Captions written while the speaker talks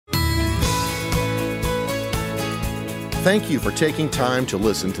Thank you for taking time to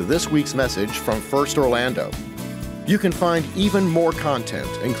listen to this week's message from First Orlando. You can find even more content,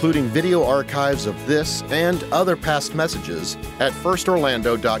 including video archives of this and other past messages, at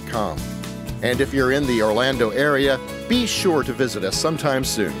firstorlando.com. And if you're in the Orlando area, be sure to visit us sometime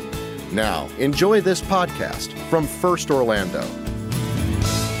soon. Now, enjoy this podcast from First Orlando.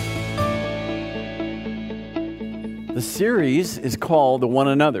 The series is called The One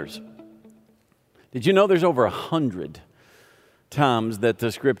Another's. Did you know there's over 100 times that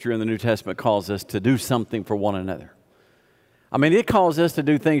the Scripture in the New Testament calls us to do something for one another? I mean, it calls us to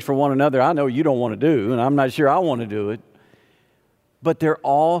do things for one another I know you don't want to do, and I'm not sure I want to do it. But they're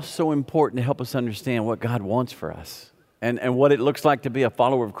all so important to help us understand what God wants for us and what it looks like to be a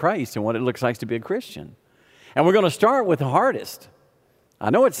follower of Christ and what it looks like to be a Christian. And we're going to start with the hardest. I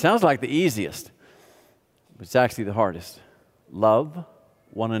know it sounds like the easiest, but it's actually the hardest. Love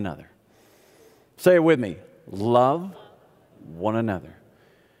one another. Say it with me. Love one another.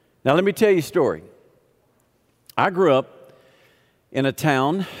 Now, let me tell you a story. I grew up in a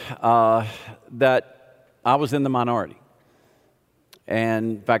town that I was in the minority.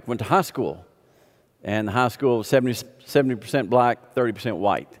 And in fact, went to high school. And the high school was 70% black, 30%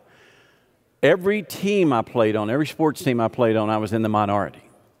 white. Every team I played on, every sports team I played on, I was in the minority.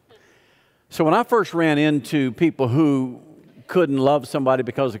 So when I first ran into people who couldn't love somebody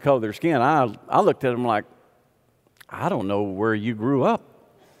because of the color of their skin, I looked at them like, I don't know where you grew up.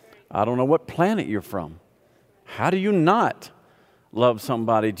 I don't know what planet you're from. How do you not love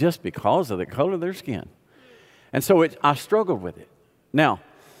somebody just because of the color of their skin? And so I struggled with it. Now,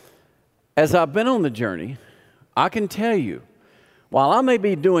 as I've been on the journey, I can tell you, while I may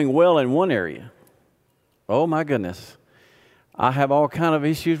be doing well in one area, oh my goodness, I have all kind of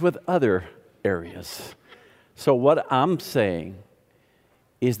issues with other areas. So what I'm saying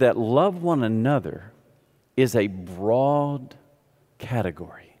is that love one another is a broad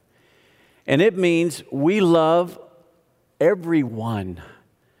category. And it means we love everyone.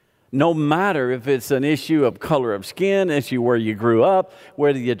 No matter if it's an issue of color of skin, issue where you grew up,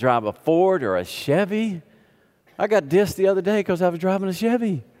 whether you drive a Ford or a Chevy. I got dissed the other day because I was driving a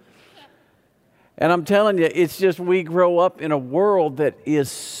Chevy. And I'm telling you, it's just we grow up in a world that is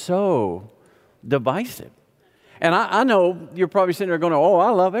so divisive. And I know you're probably sitting there going, oh, I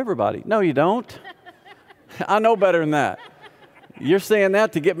love everybody. No, you don't. I know better than that. You're saying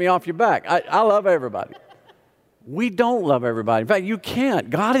that to get me off your back. I love everybody. We don't love everybody. In fact, you can't.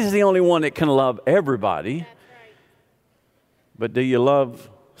 God is the only one that can love everybody. That's right. But do you love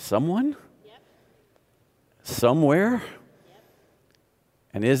someone? Yep. Somewhere? Yep.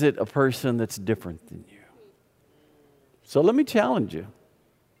 And is it a person that's different than you? So let me challenge you.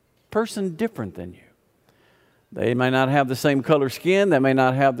 Person different than you. They may not have the same color skin. They may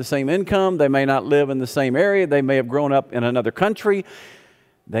not have the same income. They may not live in the same area. They may have grown up in another country.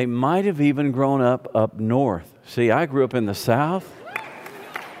 They might have even grown up north. See, I grew up in the South.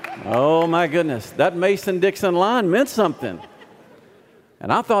 Oh, my goodness. That Mason-Dixon line meant something.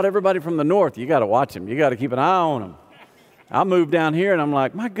 And I thought everybody from the north, you got to watch them. You got to keep an eye on them. I moved down here, and I'm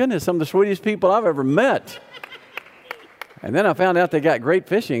like, my goodness, some of the sweetest people I've ever met. And then I found out they got great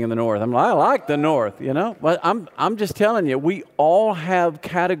fishing in the north. I'm like, I like the north, you know. But I'm just telling you, we all have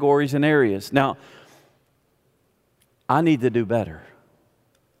categories and areas. Now, I need to do better.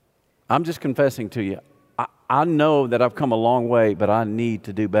 I'm just confessing to you. I know that I've come a long way, but I need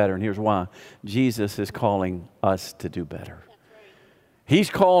to do better. And here's why. Jesus is calling us to do better. He's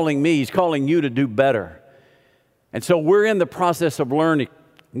calling me. He's calling you to do better. And so we're in the process of learning.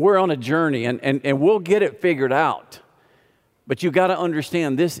 We're on a journey, and we'll get it figured out. But you got to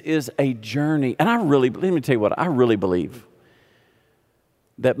understand this is a journey. And let me tell you what, I really believe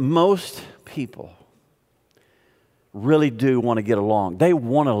that most people really do want to get along. They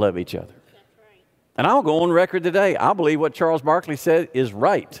want to love each other. That's right. And I'll go on record today. I believe what Charles Barkley said is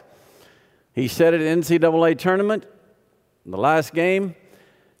right. He said it in the NCAA tournament, in the last game.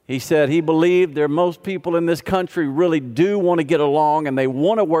 He said he believed most people in this country really do want to get along and they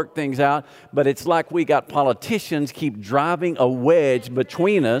want to work things out, but it's like we got politicians keep driving a wedge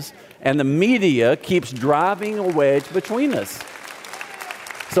between us, and the media keeps driving a wedge between us.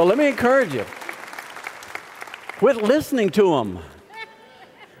 So let me encourage you. Quit listening to them.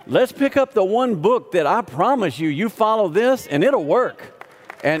 Let's pick up the one book that I promise you follow this and it'll work.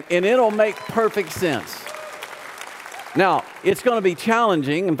 And it'll make perfect sense. Now, it's going to be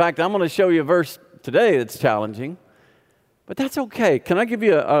challenging. In fact, I'm going to show you a verse today that's challenging. But that's okay. Can I give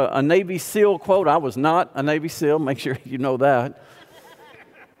you a Navy SEAL quote? I was not a Navy SEAL. Make sure you know that.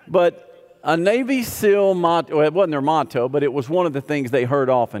 But a Navy SEAL motto, well, it wasn't their motto, but it was one of the things they heard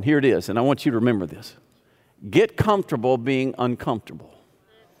often. Here it is, and I want you to remember this. Get comfortable being uncomfortable.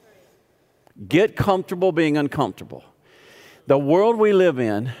 Get comfortable being uncomfortable. The world we live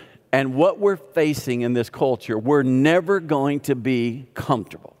in and what we're facing in this culture, we're never going to be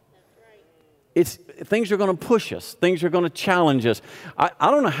comfortable. Things are going to push us. Things are going to challenge us.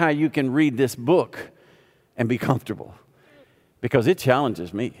 I don't know how you can read this book and be comfortable, because it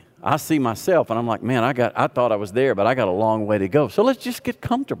challenges me. I see myself and I'm like, man, I thought I was there, but I got a long way to go. So let's just get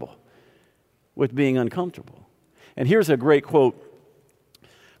comfortable with being uncomfortable. And here's a great quote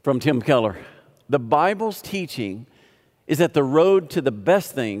from Tim Keller. The Bible's teaching is that the road to the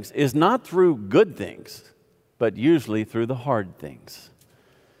best things is not through good things, but usually through the hard things.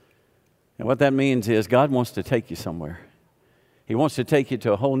 And what that means is God wants to take you somewhere. He wants to take you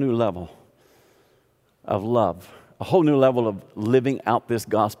to a whole new level of love, a whole new level of living out this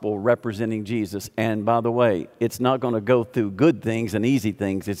gospel, representing Jesus. And by the way, it's not going to go through good things and easy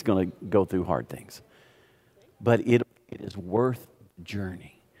things. It's going to go through hard things. But it is worth the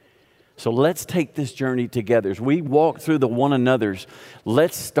journey. So let's take this journey together. As we walk through the one another's,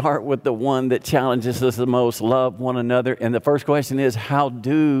 let's start with the one that challenges us the most, love one another. And the first question is, how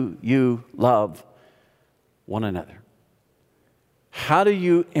do you love one another? How do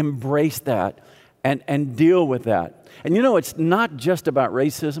you embrace that and deal with that? And you know, it's not just about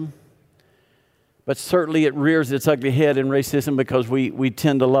racism, but certainly it rears its ugly head in racism because we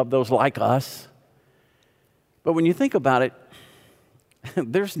tend to love those like us. But when you think about it,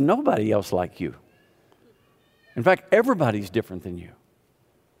 there's nobody else like you. In fact, everybody's different than you.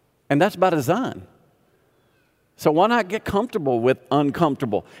 And that's by design. So why not get comfortable with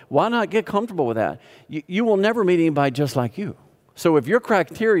uncomfortable? Why not get comfortable with that? You will never meet anybody just like you. So if your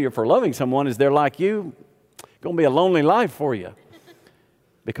criteria for loving someone is they're like you, it's going to be a lonely life for you.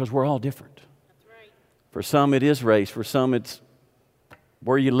 Because we're all different. That's right. For some it is race. For some it's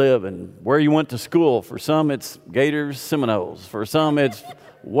where you live and where you went to school. For some, it's Gators, Seminoles. For some, it's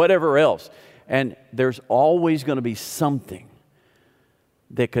whatever else. And there's always going to be something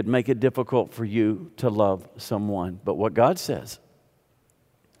that could make it difficult for you to love someone. But what God says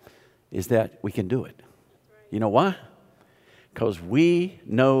is that we can do it. You know why? Because we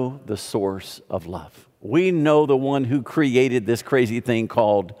know the source of love. We know the one who created this crazy thing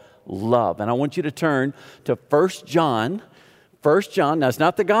called love. And I want you to turn to 1 John. 1 John, now it's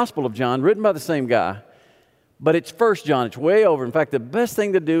not the Gospel of John, written by the same guy, but it's 1 John. It's way over. In fact, the best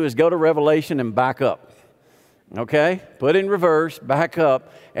thing to do is go to Revelation and back up. Okay? Put in reverse, back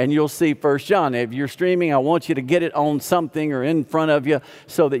up, and you'll see 1 John. If you're streaming, I want you to get it on something or in front of you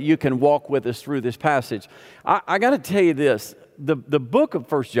so that you can walk with us through this passage. I got to tell you this. The book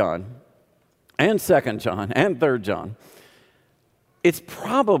of 1 John and 2 John and 3 John, it's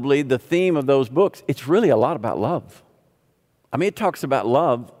probably the theme of those books. It's really a lot about love. I mean, it talks about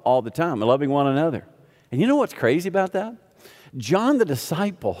love all the time, loving one another. And you know what's crazy about that? John the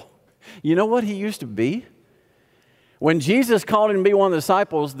disciple, you know what he used to be? When Jesus called him to be one of the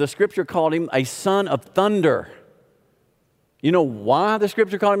disciples, the Scripture called him a son of thunder. You know why the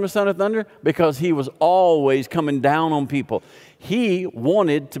Scripture called him a son of thunder? Because he was always coming down on people. He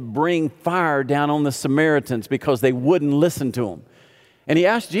wanted to bring fire down on the Samaritans because they wouldn't listen to him. And he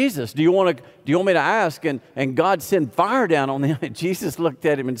asked Jesus, do you want me to ask? And God sent fire down on them. And Jesus looked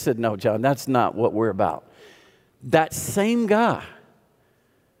at him and said, no, John, that's not what we're about. That same guy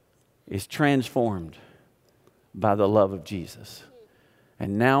is transformed by the love of Jesus.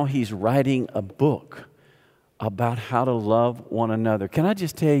 And now he's writing a book about how to love one another. Can I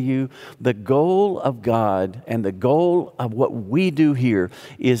just tell you, the goal of God and the goal of what we do here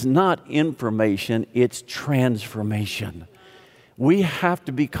is not information, it's transformation. We have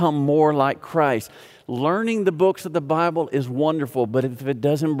to become more like Christ. Learning the books of the Bible is wonderful, but if it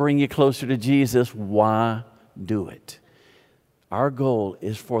doesn't bring you closer to Jesus, why do it? Our goal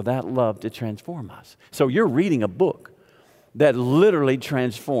is for that love to transform us. So you're reading a book that literally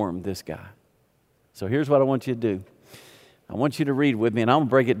transformed this guy. So here's what I want you to do. I want you to read with me, and I'm going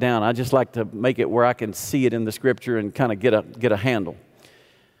to break it down. I just like to make it where I can see it in the Scripture and kind of get a handle.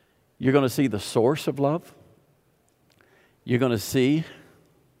 You're going to see the source of love. You're going to see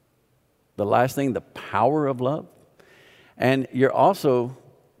the last thing, the power of love. And you're also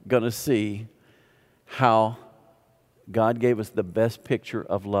going to see how God gave us the best picture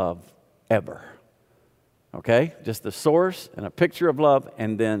of love ever. Okay? Just the source and a picture of love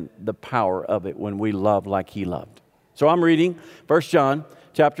and then the power of it when we love like He loved. So I'm reading 1 John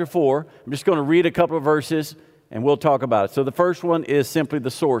chapter 4. I'm just going to read a couple of verses and we'll talk about it. So the first one is simply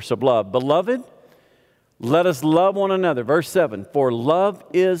the source of love. Beloved, let us love one another. Verse 7, for love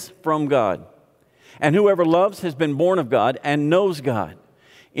is from God. And whoever loves has been born of God and knows God.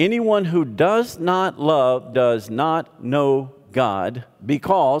 Anyone who does not love does not know God,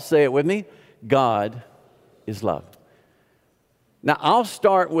 because, say it with me, God is love. Now, I'll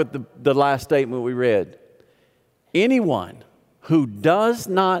start with the last statement we read. Anyone who does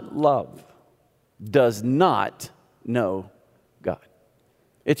not love does not know God.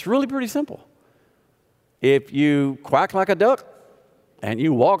 It's really pretty simple. If you quack like a duck and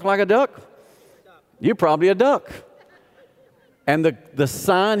you walk like a duck, you're probably a duck. And the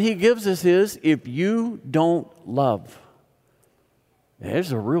sign he gives us is, if you don't love,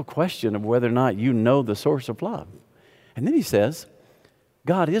 there's a real question of whether or not you know the source of love. And then he says,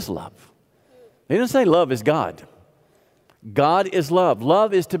 God is love. He doesn't say love is God. God is love.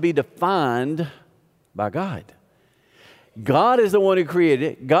 Love is to be defined by God. God is the one who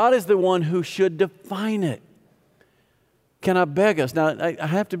created it. God is the one who should define it. Can I beg us? Now, I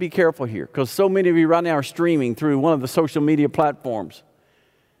have to be careful here, because so many of you right now are streaming through one of the social media platforms.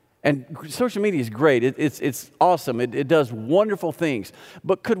 And social media is great. It's awesome. It does wonderful things.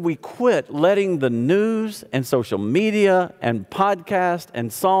 But could we quit letting the news and social media and podcast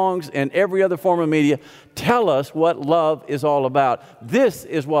and songs and every other form of media tell us what love is all about? This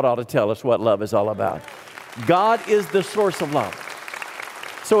is what ought to tell us what love is all about. God is the source of love.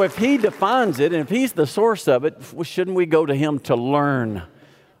 So if he defines it, and if he's the source of it, shouldn't we go to him to learn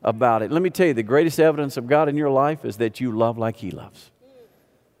about it? Let me tell you, the greatest evidence of God in your life is that you love like he loves.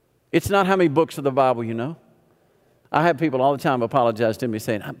 It's not how many books of the Bible you know. I have people all the time apologize to me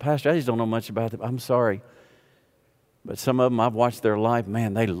saying, Pastor, I just don't know much about it. I'm sorry. But some of them, I've watched their life.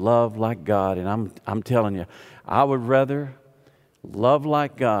 Man, they love like God. And I'm telling you, I would rather love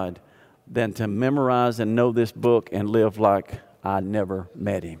like God than to memorize and know this book and live like I never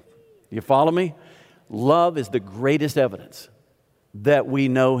met him. You follow me? Love is the greatest evidence that we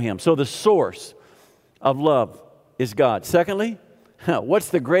know him. So the source of love is God. Secondly, what's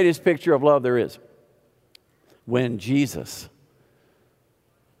the greatest picture of love there is? When Jesus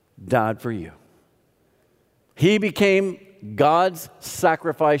died for you. He became God's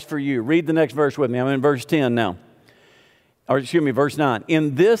sacrifice for you. Read the next verse with me. I'm in verse 10 now. Or excuse me, verse 9.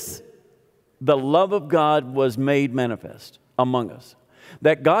 In this, the love of God was made manifest among us,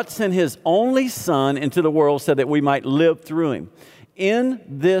 that God sent his only Son into the world so that we might live through him. In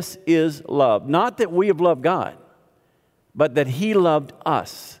this is love. Not that we have loved God, but that he loved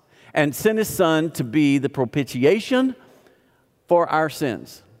us and sent his Son to be the propitiation for our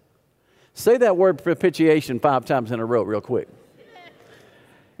sins. Say that word propitiation 5 times in a row real quick.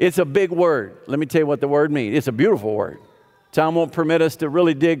 It's a big word. Let me tell you what the word means. It's a beautiful word. Time won't permit us to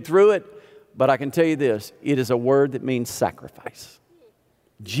really dig through it, but I can tell you this. It is a word that means sacrifice.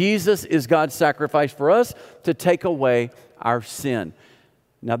 Jesus is God's sacrifice for us to take away our sin.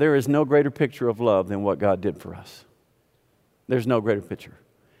 Now, there is no greater picture of love than what God did for us. There's no greater picture.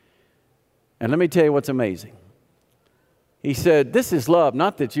 And let me tell you what's amazing. He said, this is love,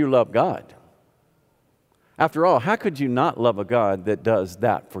 not that you love God. After all, how could you not love a God that does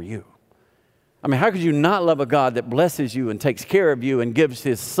that for you? I mean, how could you not love a God that blesses you and takes care of you and gives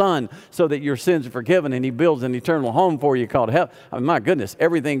his Son so that your sins are forgiven and he builds an eternal home for you called heaven? I mean, my goodness,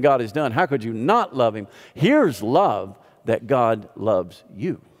 everything God has done, how could you not love him? Here's love, that God loves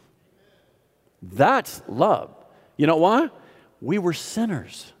you. That's love. You know why? We were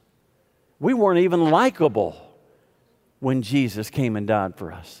sinners. We weren't even likable when Jesus came and died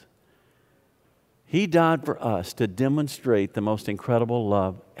for us. He died for us to demonstrate the most incredible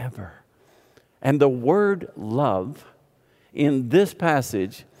love ever. And the word love in this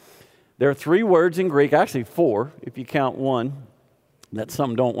passage, there are 3 words in Greek, actually 4, if you count one that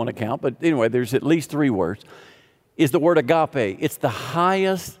some don't want to count. But anyway, there's at least 3 words. Is the word agape. It's the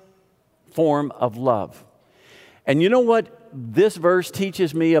highest form of love. And you know what this verse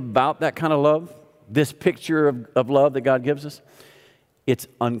teaches me about that kind of love? This picture of love that God gives us? It's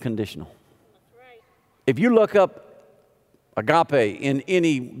unconditional. That's right. If you look up agape in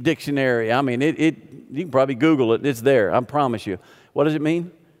any dictionary, I mean, you can probably Google it. It's there, I promise you. What does it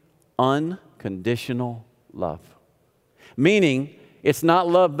mean? Unconditional love. Meaning, it's not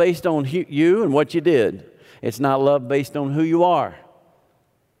love based on you and what you did. It's not love based on who you are.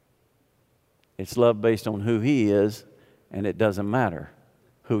 It's love based on who he is, and it doesn't matter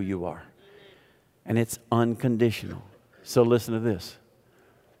who you are. And it's unconditional. So listen to this.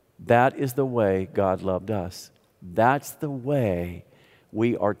 That is the way God loved us. That's the way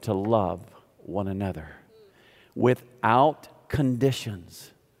we are to love one another, without conditions.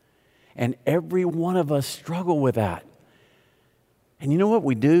 And every one of us struggle with that. And you know what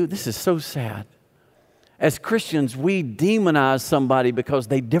we do? This is so sad. As Christians, we demonize somebody because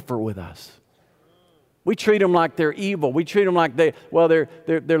they differ with us. We treat them like they're evil. We treat them like they're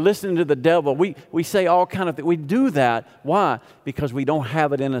listening to the devil. We say all kind of things. We do that. Why? Because we don't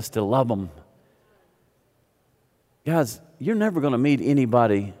have it in us to love them. Guys, you're never going to meet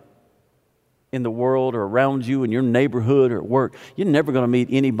anybody in the world or around you, in your neighborhood or at work. You're never going to meet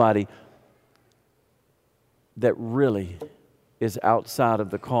anybody that really is outside of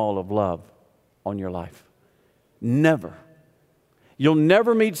the call of love on your life. Never. You'll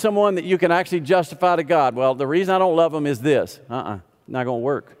never meet someone that you can actually justify to God. Well, the reason I don't love them is this. Not going to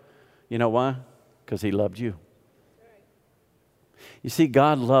work. You know why? Because He loved you. You see,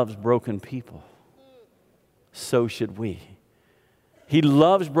 God loves broken people. So should we. He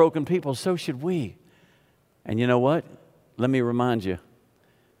loves broken people. So should we. And you know what? Let me remind you,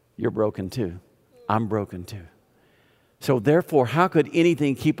 you're broken too. I'm broken too. So therefore, how could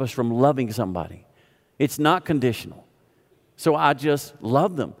anything keep us from loving somebody? It's not conditional. So I just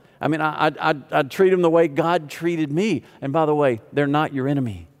love them. I mean, I'd treat them the way God treated me. And by the way, they're not your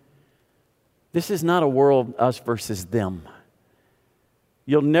enemy. This is not a world us versus them.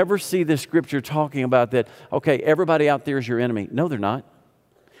 You'll never see this scripture talking about that, okay, everybody out there is your enemy. No, they're not.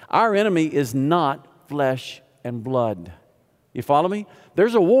 Our enemy is not flesh and blood. You follow me?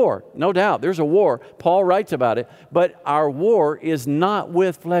 There's a war, no doubt. There's a war. Paul writes about it. But our war is not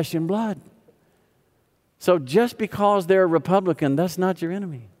with flesh and blood. So just because they're a Republican, that's not your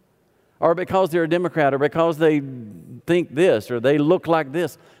enemy. Or because they're a Democrat, or because they think this, or they look like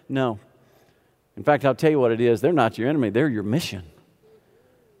this. No. In fact, I'll tell you what it is. They're not your enemy. They're your mission.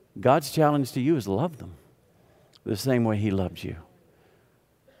 God's challenge to you is love them the same way He loves you.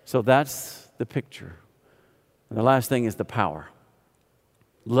 So that's the picture. And the last thing is the power.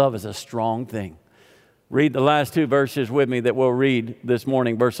 Love is a strong thing. Read the last two verses with me that we'll read this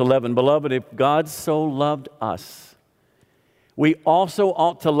morning. Verse 11, Beloved, if God so loved us, we also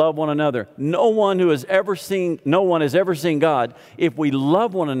ought to love one another. No one has ever seen God. If we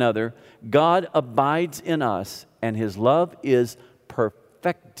love one another, God abides in us, and His love is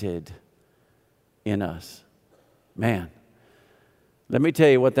perfected in us. Man, let me tell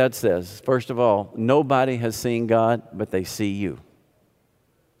you what that says. First of all, nobody has seen God, but they see you.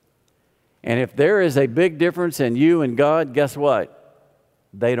 And if there is a big difference in you and God, guess what?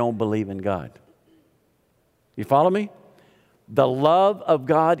 They don't believe in God. You follow me? The love of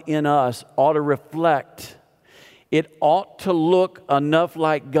God in us ought to reflect. It ought to look enough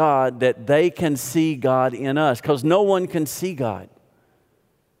like God that they can see God in us. Because no one can see God.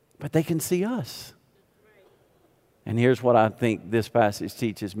 But they can see us. And here's what I think this passage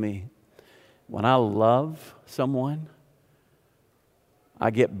teaches me. When I love someone, I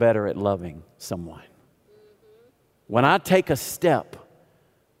get better at loving someone. When I take a step,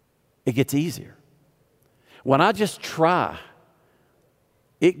 it gets easier. When I just try,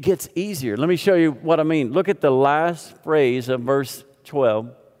 it gets easier. Let me show you what I mean. Look at the last phrase of verse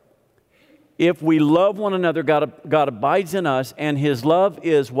 12. If we love one another, God abides in us, and His love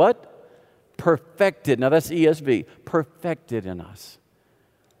is what? Perfected. Now that's ESV. Perfected in us.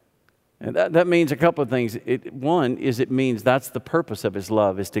 And that means a couple of things. One is it means that's the purpose of His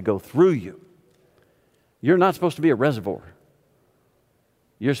love, is to go through you. You're not supposed to be a reservoir.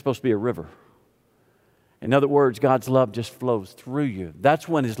 You're supposed to be a river. In other words, God's love just flows through you. That's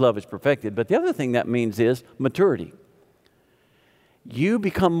when His love is perfected. But the other thing that means is maturity. You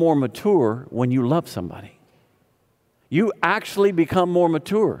become more mature when you love somebody. You actually become more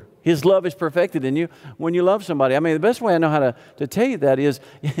mature. His love is perfected in you when you love somebody. I mean, the best way I know how to tell you that is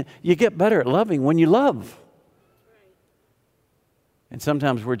you get better at loving when you love. And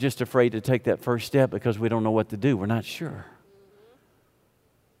sometimes we're just afraid to take that first step because we don't know what to do. We're not sure.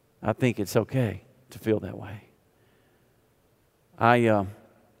 I think it's okay to feel that way.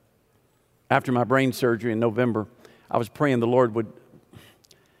 After my brain surgery in November, I was praying the Lord would,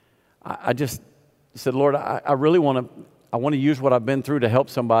 I just said, Lord, I really want to use what I've been through to help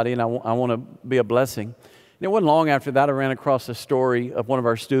somebody, and I want to be a blessing. And it wasn't long after that I ran across a story of one of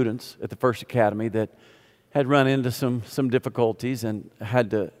our students at the First Academy that had run into some difficulties and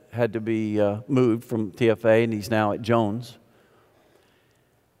had to be moved from TFA, and he's now at Jones.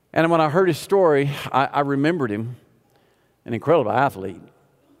 And when I heard his story, I remembered him, an incredible athlete.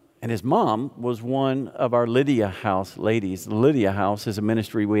 And his mom was one of our Lydia House ladies. The Lydia House is a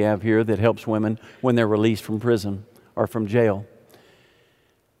ministry we have here that helps women when they're released from prison or from jail.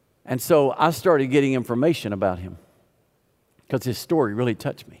 And so I started getting information about him because his story really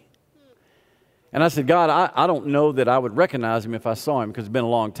touched me. And I said, God, I don't know that I would recognize him if I saw him because it's been a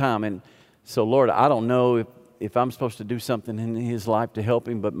long time. And so, Lord, I don't know if I'm supposed to do something in his life to help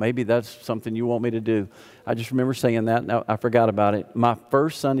him, but maybe that's something you want me to do. I just remember saying that, and I forgot about it. My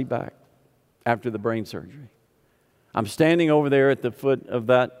first Sunday back, after the brain surgery. I'm standing over there at the foot of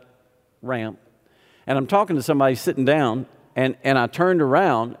that ramp, and I'm talking to somebody sitting down, and I turned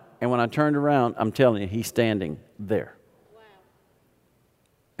around, and when I turned around, I'm telling you, he's standing there. Wow.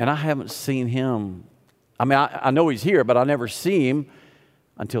 And I haven't seen him. I mean, I know he's here, but I never see him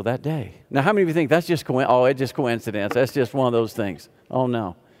until that day. Now, how many of you think that's just it's just coincidence? That's just one of those things. Oh,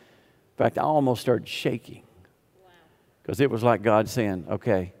 no. In fact, I almost started shaking because it was like God saying,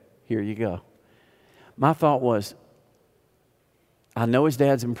 okay, here you go. My thought was, I know his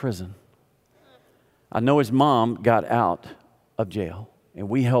dad's in prison. I know his mom got out of jail, and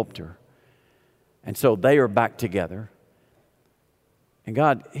we helped her. And so they are back together. And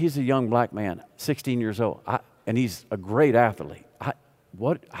God, he's a young black man, 16 years old, and he's a great athlete.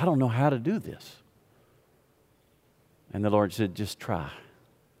 I don't know how to do this. And the Lord said, just try.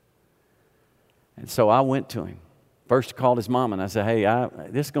 And so I went to him. First, I called his mom, and I said, hey,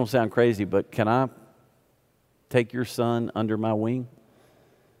 this is going to sound crazy, but can I take your son under my wing?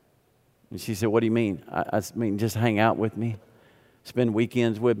 And she said, what do you mean? I mean, just hang out with me. Spend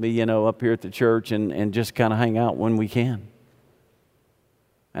weekends with me, up here at the church and just kind of hang out when we can.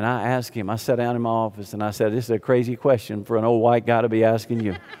 And I asked him, I sat down in my office and I said, this is a crazy question for an old white guy to be asking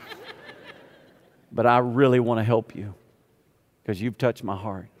you. But I really want to help you because you've touched my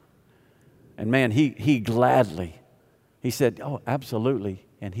heart. And man, he gladly, he said, oh, absolutely.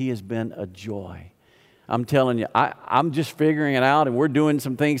 And he has been a joy. I'm telling you, I'm just figuring it out, and we're doing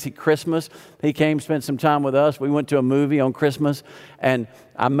some things at Christmas. He came, spent some time with us. We went to a movie on Christmas, and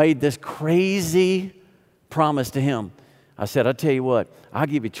I made this crazy promise to him. I said, I'll tell you what, I'll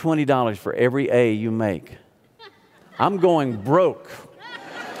give you $20 for every A you make. I'm going broke.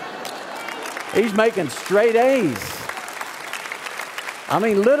 He's making straight A's. I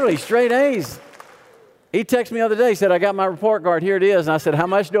mean, literally straight A's. He texted me the other day, said, I got my report card, here it is. And I said, how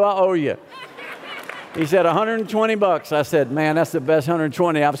much do I owe you? He said, $120. I said, man, that's the best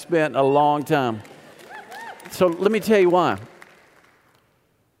 $120 I've spent in a long time. So let me tell you why.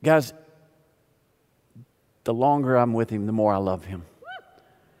 Guys, the longer I'm with him, the more I love him.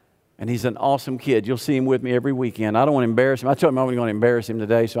 And he's an awesome kid. You'll see him with me every weekend. I don't want to embarrass him. I told him I wasn't going to embarrass him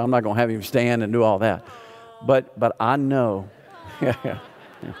today, so I'm not going to have him stand and do all that. But I know.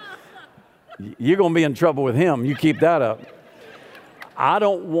 You're going to be in trouble with him. You keep that up. I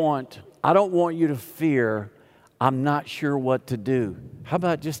don't want you to fear, I'm not sure what to do. How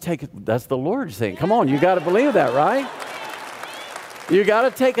about just take it? That's the Lord's thing. Come on, you got to believe that, right? You got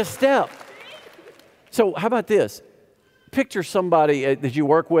to take a step. So how about this? Picture somebody that you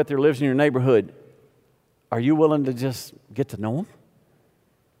work with or lives in your neighborhood. Are you willing to just get to know them?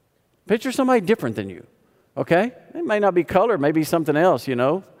 Picture somebody different than you, okay? It may not be color, maybe something else,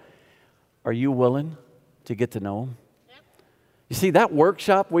 Are you willing to get to know them? You see, that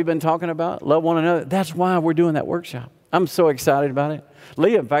workshop we've been talking about, love one another, that's why we're doing that workshop. I'm so excited about it.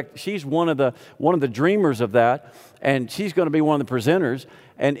 Leah, in fact, she's one of the dreamers of that, and she's going to be one of the presenters.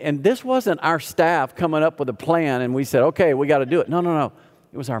 And this wasn't our staff coming up with a plan, and we said, okay, we got to do it. No.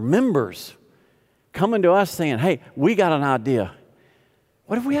 It was our members coming to us saying, hey, we got an idea.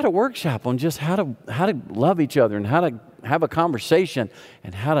 What if we had a workshop on just how to love each other and how to have a conversation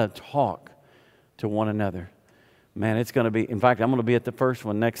and how to talk to one another? Man, it's going to be, in fact, I'm going to be at the first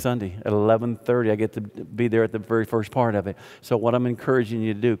one next Sunday at 11:30. I get to be there at the very first part of it. So what I'm encouraging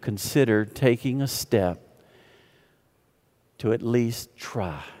you to do, consider taking a step to at least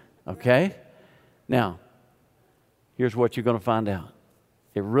try, okay? Now, here's what you're going to find out.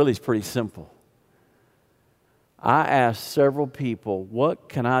 It really is pretty simple. I asked several people, what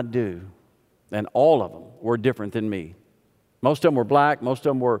can I do? And all of them were different than me. Most of them were black, most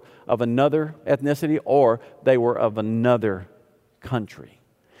of them were of another ethnicity, or they were of another country.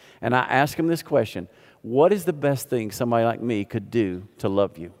 And I asked them this question, what is the best thing somebody like me could do to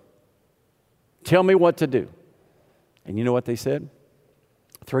love you? Tell me what to do. And you know what they said?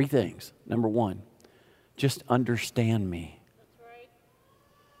 3 things. Number 1, just understand me. That's right.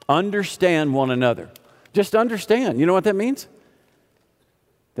 Understand one another. Just understand. You know what that means?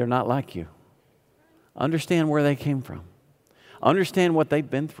 They're not like you. Understand where they came from. Understand what they've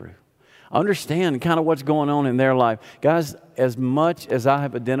been through. Understand kind of what's going on in their life. Guys, as much as I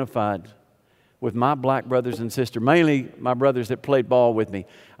have identified with my black brothers and sisters, mainly my brothers that played ball with me,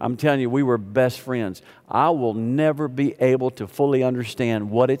 I'm telling you, we were best friends. I will never be able to fully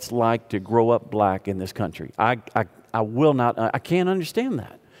understand what it's like to grow up black in this country. I will not, I can't understand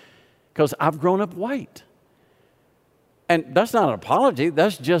that because I've grown up white. And that's not an apology,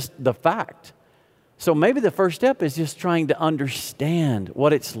 that's just the fact. So maybe the first step is just trying to understand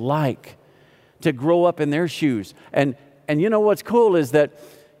what it's like to grow up in their shoes. And you know what's cool is that,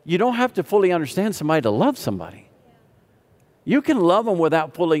 you don't have to fully understand somebody to love somebody. You can love them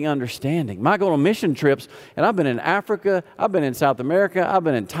without fully understanding. I go on mission trips, and I've been in Africa, I've been in South America, I've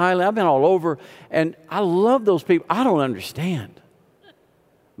been in Thailand, I've been all over, and I love those people. I don't understand.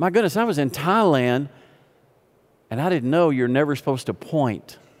 My goodness, I was in Thailand, and I didn't know you're never supposed to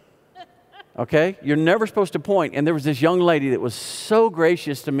point. Okay? You're never supposed to point. And there was this young lady that was so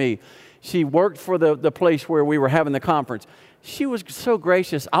gracious to me. She worked for the place where we were having the conference. She was so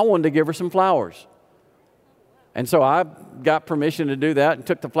gracious, I wanted to give her some flowers. And so I got permission to do that and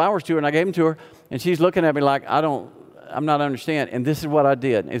took the flowers to her, and I gave them to her. And she's looking at me like, I'm not understanding. And this is what I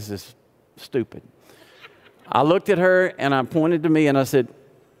did. It's just stupid. I looked at her, and I pointed to me, and I said,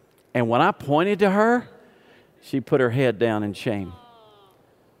 and when I pointed to her, she put her head down in shame.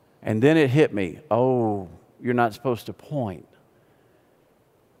 And then it hit me. Oh, you're not supposed to point.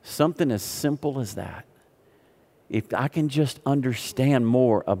 Something as simple as that. If I can just understand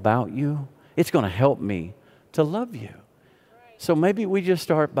more about you, it's going to help me to love you. So maybe we just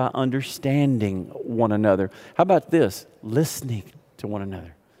start by understanding one another. How about this? Listening to one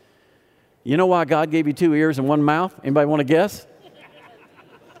another. You know why God gave you 2 ears and 1 mouth? Anybody want to guess?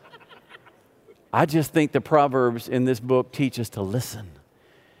 I just think the Proverbs in this book teach us to listen.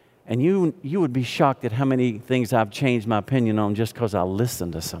 And you would be shocked at how many things I've changed my opinion on just because I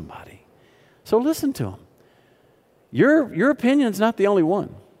listened to somebody. So listen to them. Your opinion's not the only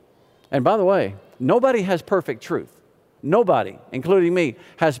one. And by the way, nobody has perfect truth. Nobody, including me,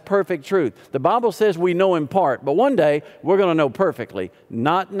 has perfect truth. The Bible says we know in part, but one day we're going to know perfectly.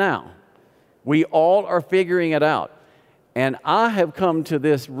 Not now. We all are figuring it out. And I have come to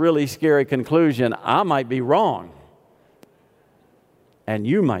this really scary conclusion. I might be wrong. And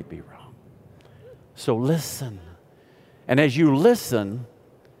you might be wrong. So listen. And as you listen,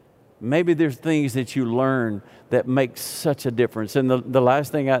 maybe there's things that you learn that make such a difference. And the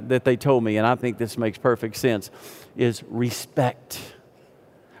last thing that they told me, and I think this makes perfect sense, is respect.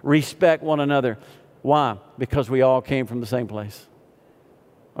 Respect one another. Why? Because we all came from the same place.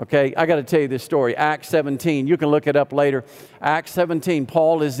 Okay, I got to tell you this story. Acts 17, you can look it up later. Acts 17,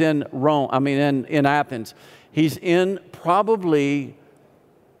 Paul is in in Athens. He's in probably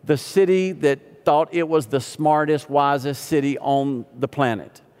the city that thought it was the smartest, wisest city on the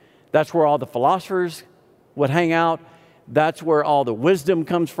planet. That's where all the philosophers would hang out. That's where all the wisdom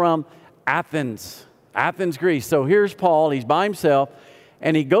comes from. Athens, Greece. So here's Paul. He's by himself,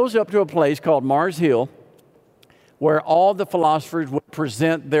 and he goes up to a place called Mars Hill, where all the philosophers would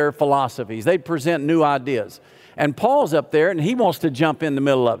present their philosophies. They'd present new ideas. And Paul's up there, and he wants to jump in the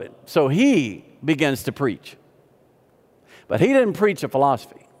middle of it. So he begins to preach. But he didn't preach a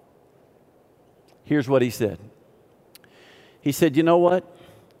philosophy. Here's what he said. He said, you know what?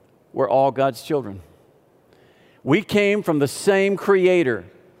 We're all God's children. We came from the same Creator.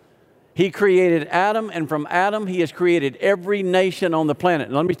 He created Adam, and from Adam, He has created every nation on the planet.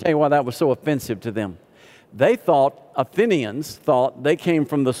 And let me tell you why that was so offensive to them. Athenians thought they came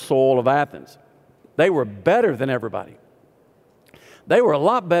from the soil of Athens. They were better than everybody. They were a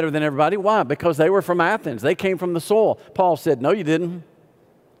lot better than everybody. Why? Because they were from Athens. They came from the soil. Paul said, no, you didn't.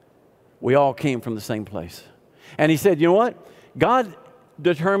 We all came from the same place. And he said, you know what? God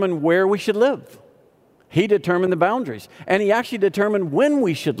determined where we should live. He determined the boundaries. And He actually determined when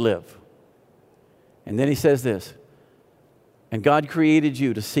we should live. And then he says this, and God created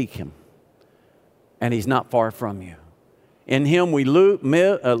you to seek Him. And He's not far from you. In Him we live,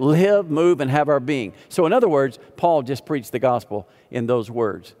 move, and have our being. So in other words, Paul just preached the gospel in those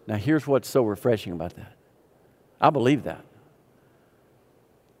words. Now here's what's so refreshing about that. I believe that.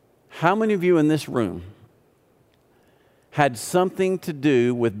 How many of you in this room had something to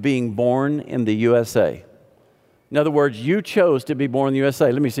do with being born in the USA? In other words, you chose to be born in the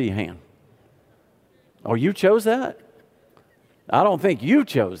USA. Let me see your hand. Oh, you chose that? I don't think you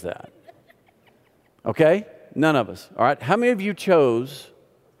chose that. Okay? None of us. All right? How many of you chose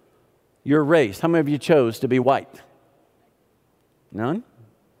your race? How many of you chose to be white? None?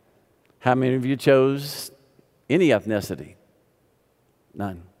 How many of you chose any ethnicity?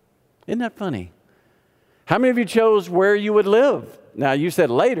 None. Isn't that funny? How many of you chose where you would live? Now, you said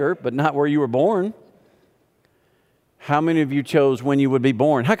later, but not where you were born. How many of you chose when you would be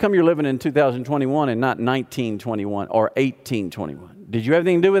born? How come you're living in 2021 and not 1921 or 1821? Did you have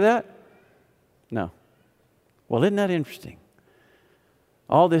anything to do with that? No. Well, isn't that interesting?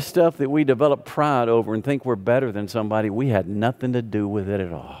 All this stuff that we develop pride over and think we're better than somebody, we had nothing to do with it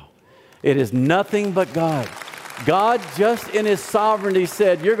at all. It is nothing but God. God just in His sovereignty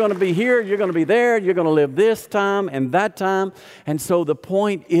said, you're going to be here, you're going to be there, you're going to live this time and that time. And so the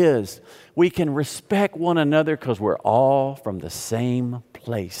point is, we can respect one another because we're all from the same place.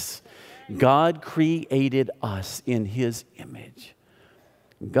 place. God created us in His image.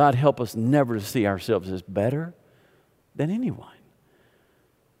 God help us never to see ourselves as better than anyone.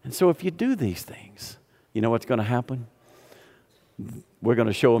 And so if you do these things, you know what's going to happen? We're going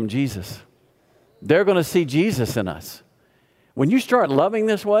to show them Jesus. They're going to see Jesus in us. When you start loving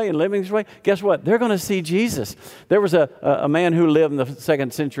this way and living this way, guess what? They're going to see Jesus. There was a man who lived in the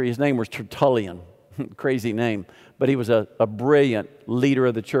 2nd century. His name was Tertullian. Crazy name. But he was a brilliant leader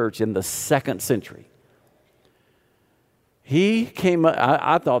of the church in the 2nd century. He came,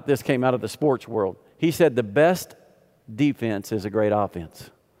 I thought this came out of the sports world. He said the best defense is a great offense.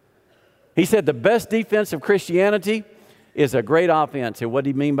 He said the best defense of Christianity is a great offense. And what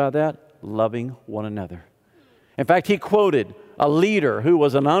did he mean by that? Loving one another. In fact, he quoted a leader who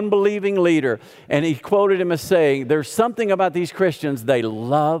was an unbelieving leader, and he quoted him as saying, there's something about these Christians, they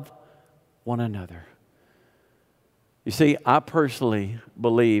love one another. You see, I personally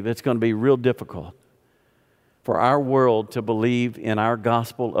believe it's going to be real difficult for our world to believe in our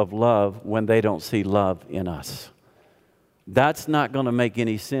gospel of love when they don't see love in us. That's not going to make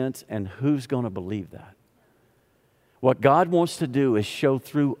any sense, and who's going to believe that? What God wants to do is show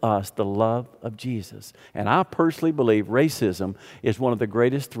through us the love of Jesus. And I personally believe racism is one of the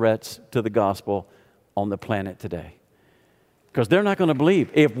greatest threats to the gospel on the planet today. Because they're not going to believe.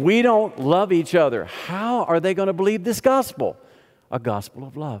 If we don't love each other, how are they going to believe this gospel? A gospel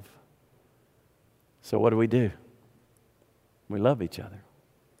of love. So what do? We love each other.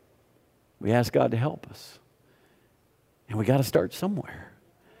 We ask God to help us. And we got to start somewhere.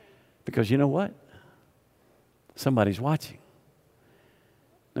 Because you know what? Somebody's watching.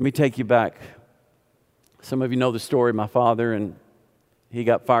 Let me take you back. Some of you know the story of my father, and he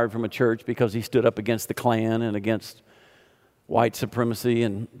got fired from a church because he stood up against the Klan and against white supremacy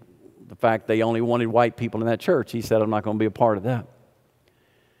and the fact they only wanted white people in that church. He said, I'm not going to be a part of that.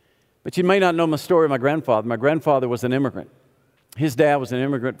 But you may not know my story of my grandfather. My grandfather was an immigrant. His dad was an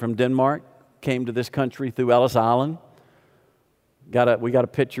immigrant from Denmark, came to this country through Ellis Island. We got a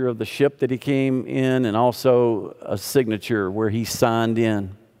picture of the ship that he came in and also a signature where he signed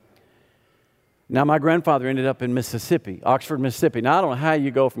in. Now, my grandfather ended up in Mississippi, Oxford, Mississippi. Now, I don't know how you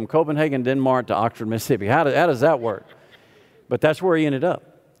go from Copenhagen, Denmark to Oxford, Mississippi. How does that work? But that's where he ended up.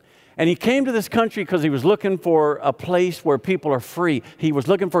 And he came to this country because he was looking for a place where people are free. He was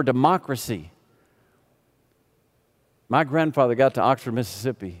looking for democracy. My grandfather got to Oxford,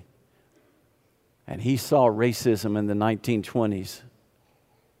 Mississippi, and he saw racism in the 1920s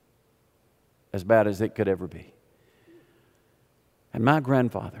as bad as it could ever be. And my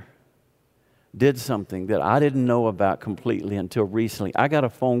grandfather did something that I didn't know about completely until recently. I got a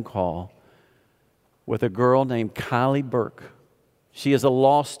phone call with a girl named Kylie Burke. She is a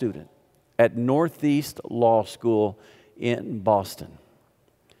law student at Northeast Law School in Boston.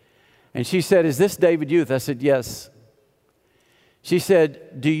 And she said, is this David Youth? I said, yes. She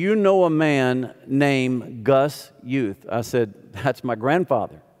said, do you know a man named Gus Youth? I said, that's my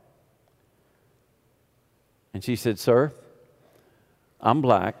grandfather. And she said, sir, I'm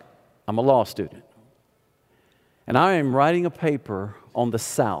black. I'm a law student. And I am writing a paper on the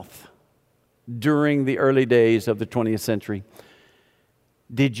South during the early days of the 20th century.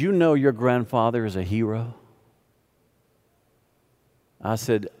 Did you know your grandfather is a hero? I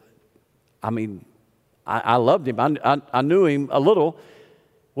said, I loved him. I knew him a little.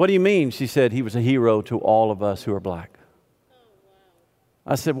 What do you mean? She said, he was a hero to all of us who are black. Oh,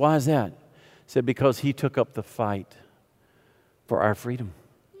 wow. I said, why is that? She said, because he took up the fight for our freedom.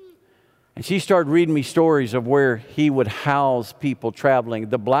 And she started reading me stories of where he would house people traveling.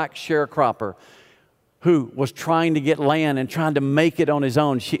 The black sharecropper who was trying to get land and trying to make it on his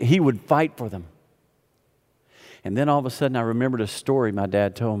own, he would fight for them. And then all of a sudden I remembered a story my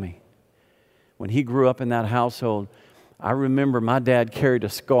dad told me. When he grew up in that household, I remember my dad carried a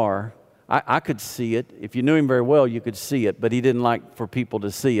scar. I could see it. If you knew him very well, you could see it, but he didn't like for people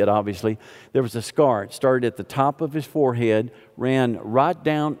to see it, obviously. There was a scar. It started at the top of his forehead, ran right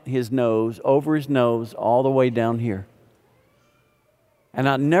down his nose, over his nose, all the way down here. And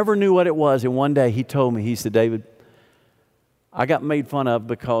I never knew what it was. And one day he told me, he said, David, I got made fun of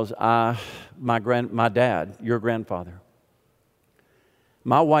because my dad, your grandfather,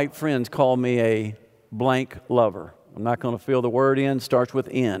 my white friends call me a blank lover. I'm not going to fill the word in. Starts with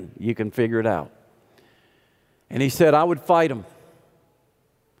N. You can figure it out. And he said, I would fight him.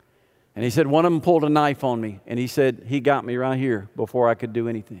 And he said, one of them pulled a knife on me. And he said, he got me right here before I could do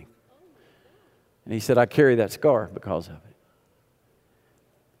anything. And he said, I carry that scar because of it.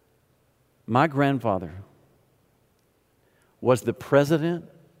 My grandfather was the president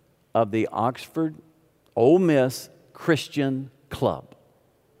of the Oxford Ole Miss Christian Club.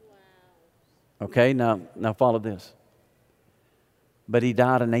 Okay, now follow this. But he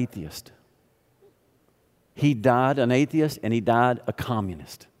died an atheist. He died an atheist and he died a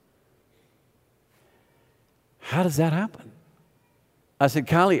communist. How does that happen? I said,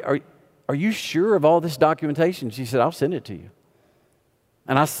 Kylie, are you sure of all this documentation? She said, I'll send it to you.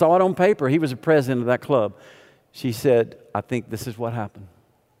 And I saw it on paper. He was the president of that club. She said, I think this is what happened.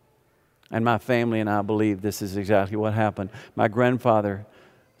 And my family and I believe this is exactly what happened. My grandfather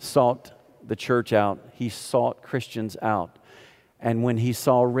sought the church out. He sought Christians out. And when he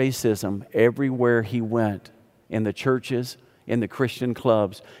saw racism everywhere he went, in the churches, in the Christian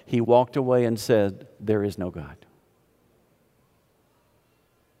clubs, he walked away and said, there is no God.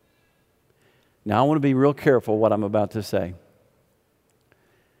 Now I want to be real careful what I'm about to say.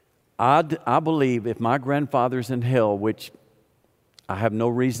 I believe if my grandfather's in hell, which I have no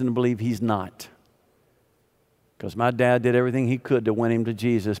reason to believe he's not, because my dad did everything he could to win him to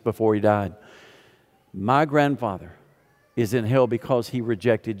Jesus before he died. My grandfather is in hell because he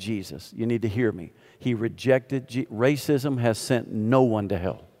rejected Jesus. You need to hear me. He rejected racism has sent no one to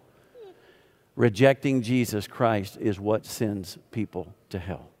hell. Rejecting Jesus Christ is what sends people to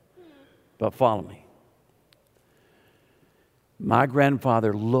hell. But follow me. My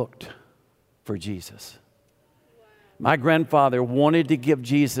grandfather looked for Jesus. My grandfather wanted to give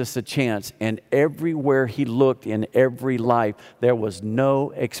Jesus a chance, and everywhere he looked in every life, there was no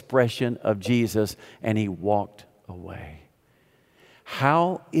expression of Jesus, and he walked away.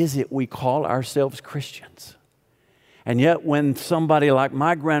 How is it we call ourselves Christians? And yet when somebody like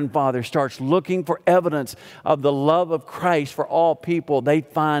my grandfather starts looking for evidence of the love of Christ for all people, they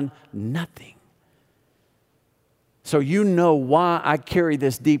find nothing. So you know why I carry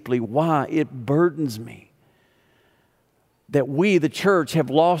this deeply, why it burdens me. That we, the church, have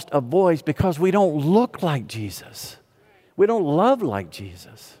lost a voice because we don't look like Jesus. We don't love like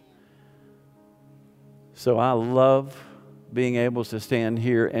Jesus. So I love being able to stand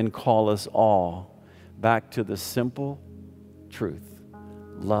here and call us all back to the simple truth.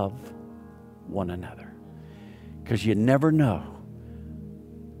 Love one another. Because you never know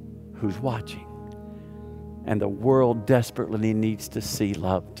who's watching. And the world desperately needs to see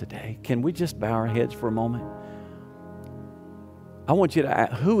love today. Can we just bow our heads for a moment? I want you to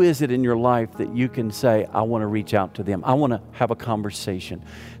ask, who is it in your life that you can say, I want to reach out to them. I want to have a conversation.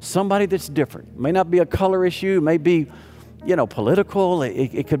 Somebody that's different. It may not be a color issue. It may be, political.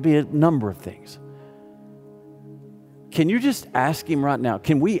 It could be a number of things. Can you just ask him right now?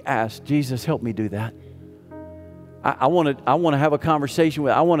 Can we ask, Jesus, help me do that? I want to have a conversation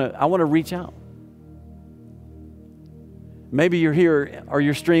with, I want to reach out. Maybe you're here or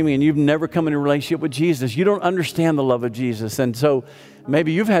you're streaming and you've never come in a relationship with Jesus. You don't understand the love of Jesus. And so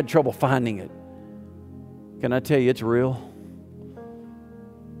maybe you've had trouble finding it. Can I tell you, it's real?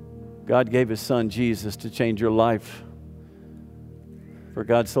 God gave His Son, Jesus, to change your life. For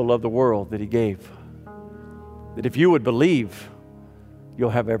God so loved the world that He gave. That if you would believe, you'll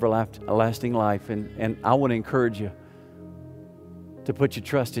have everlasting life. And I want to encourage you to put your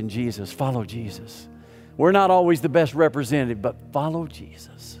trust in Jesus. Follow Jesus. We're not always the best representative, but follow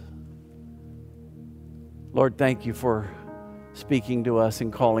Jesus. Lord, thank you for speaking to us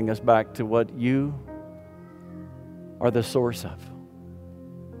and calling us back to what you are the source of.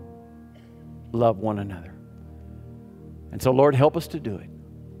 Love one another. And so, Lord, help us to do it.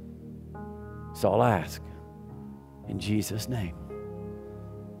 So I'll ask in Jesus' name.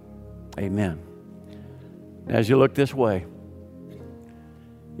 Amen. As you look this way,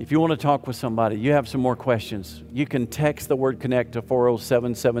 if you want to talk with somebody, you have some more questions, you can text the word connect to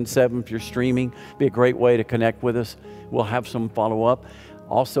 40777 if you're streaming. It'd be a great way to connect with us. We'll have some follow-up.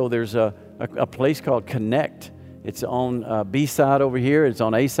 Also, there's a place called Connect. It's on B side over here. It's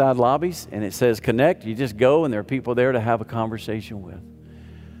on A side lobbies, and it says Connect. You just go, and there are people there to have a conversation with.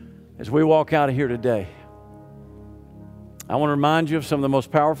 As we walk out of here today, I want to remind you of some of the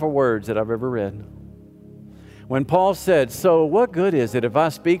most powerful words that I've ever read. When Paul said, so what good is it if I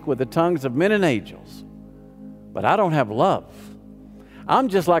speak with the tongues of men and angels, but I don't have love? I'm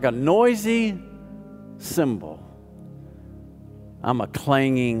just like a noisy cymbal. I'm a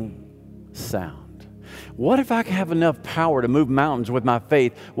clanging sound. What if I have enough power to move mountains with my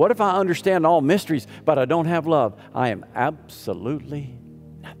faith? What if I understand all mysteries, but I don't have love? I am absolutely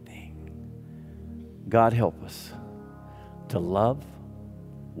nothing. God help us to love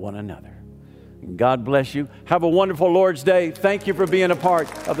one another. God bless you. Have a wonderful Lord's Day. Thank you for being a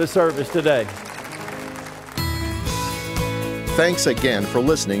part of the service today. Thanks again for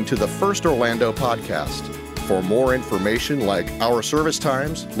listening to the First Orlando podcast. For more information like our service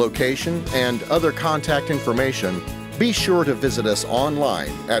times, location, and other contact information, be sure to visit us online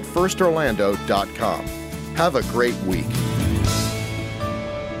at firstorlando.com. Have a great week.